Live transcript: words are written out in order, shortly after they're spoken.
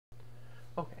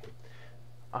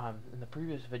In the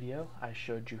previous video, I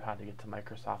showed you how to get to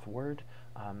Microsoft Word,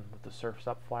 what the Surf's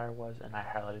Up flyer was, and I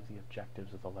highlighted the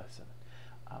objectives of the lesson.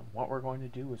 What we're going to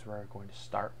do is we're going to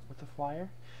start with the flyer.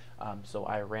 So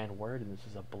I ran Word, and this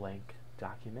is a blank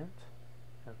document.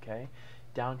 Okay,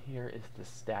 down here is the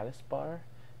status bar,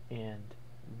 and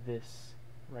this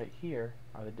right here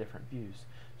are the different views.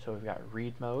 So we've got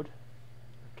read mode.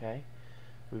 Okay,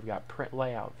 we've got print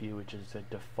layout view, which is a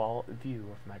default view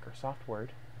of Microsoft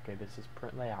Word. Okay, this is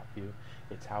print layout view.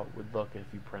 It's how it would look if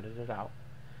you printed it out.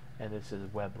 And this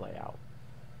is web layout.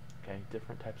 Okay,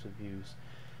 different types of views.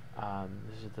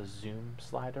 This is the zoom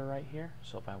slider right here.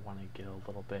 So if I want to get a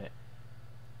little bit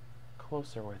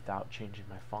closer without changing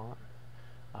my font,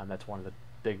 that's one of the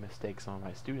big mistakes some of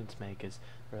my students make is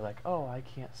they're like, oh, I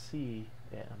can't see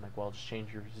it. I'm like, well, just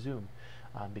change your zoom.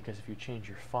 Because if you change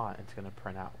your font, it's going to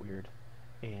print out weird.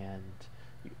 And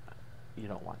you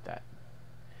don't want that.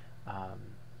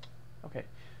 Okay,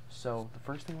 so the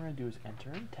first thing we're going to do is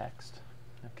enter in text.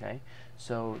 Okay,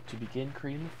 so to begin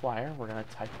creating the flyer, we're going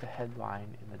to type the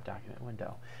headline in the document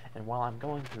window. And while I'm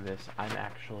going through this, I'm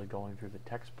actually going through the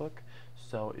textbook.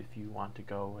 So if you want to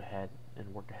go ahead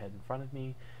and work ahead in front of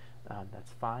me,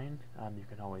 that's fine. You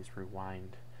can always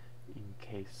rewind in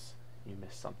case you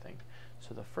miss something.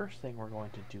 So the first thing we're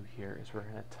going to do here is we're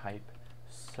going to type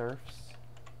Surf's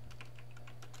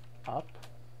Up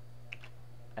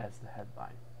as the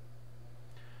headline.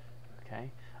 Okay,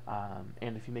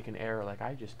 and if you make an error like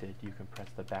I just did, you can press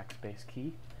the backspace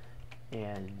key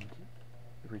and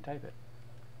retype it.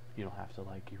 You don't have to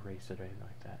like erase it or anything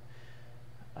like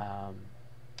that.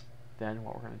 Then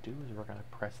what we're going to do is we're going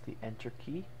to press the enter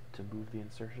key to move the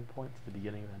insertion point to the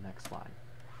beginning of the next line.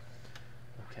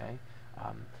 Okay,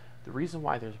 the reason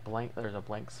why there's a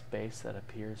blank space that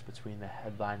appears between the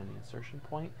headline and the insertion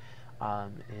point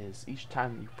is each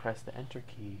time that you press the enter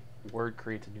key, Word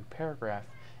creates a new paragraph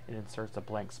and inserts a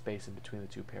blank space in between the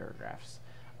two paragraphs.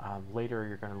 Later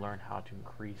you're going to learn how to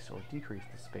increase or decrease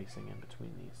the spacing in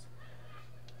between these.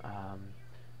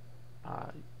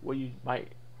 What you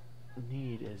might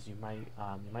need is you might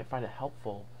find it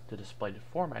helpful to display the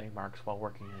formatting marks while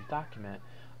working in a document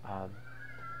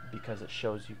because it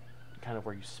shows you kind of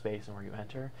where you space and where you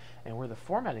enter. And where the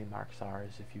formatting marks are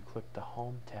is if you click the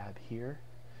Home tab here,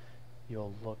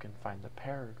 you'll look and find the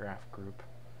paragraph group,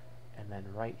 and then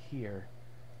right here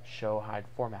show hide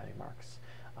formatting marks.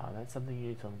 That's something you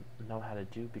need to know how to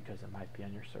do because it might be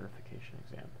on your certification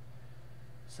exam.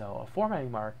 So a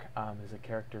formatting mark is a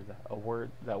character that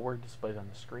Word displays on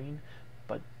the screen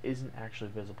but isn't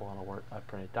actually visible on a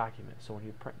printed document. So when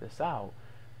you print this out,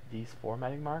 these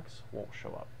formatting marks won't show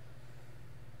up.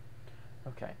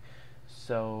 Okay,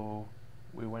 so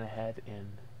we went ahead and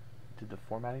did the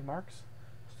formatting marks.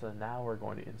 So now we're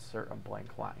going to insert a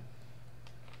blank line.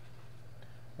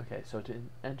 Okay, so to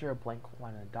enter a blank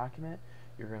line in a document,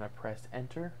 you're going to press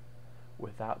enter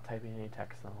without typing any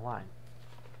text on the line.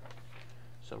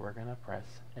 So we're going to press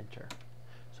enter.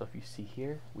 So if you see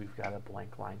here, we've got a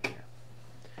blank line here.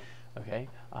 Okay,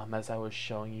 as I was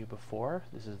showing you before,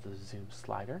 this is the zoom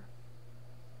slider.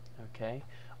 Okay,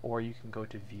 or you can go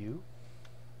to view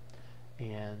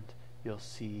and you'll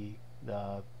see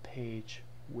the page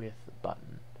width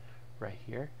button right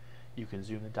here. You can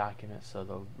zoom the document so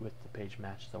the width of the page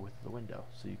matches the width of the window,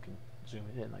 so you can zoom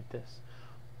it in like this,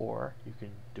 or you can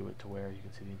do it to where you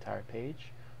can see the entire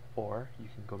page, or you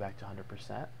can go back to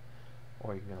 100%,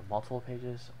 or you can go to multiple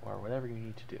pages, or whatever you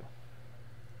need to do.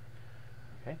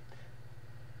 Okay,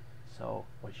 so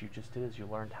what you just did is you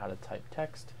learned how to type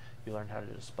text, you learned how to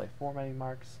display formatting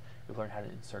marks, you learned how to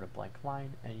insert a blank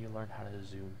line, and you learned how to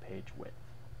zoom page width.